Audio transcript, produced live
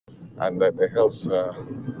and that the health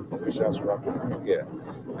officials will have to come here.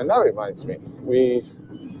 And that reminds me, we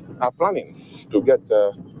are planning to get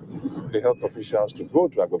the health officials to go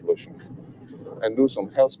to Agbogbloshie and do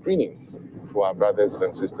some health screening for our brothers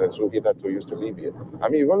and sisters who hitherto used to live here. I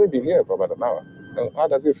mean, you've only been here for about an hour. How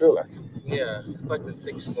does it feel like? Yeah, it's quite a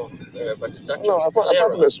thick smoke, but it's actually No, apart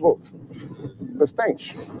from the smoke, the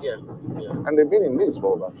stench. Yeah. And they've been in this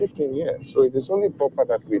for over 15 years. So it is only proper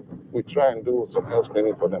that we try and do some health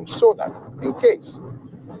screening for them so that in case,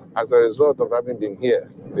 as a result of having been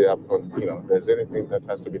here, they have, there's anything that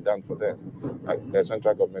has to be done for them, the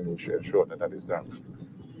central government will ensure that that is done.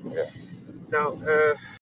 Yeah. Now,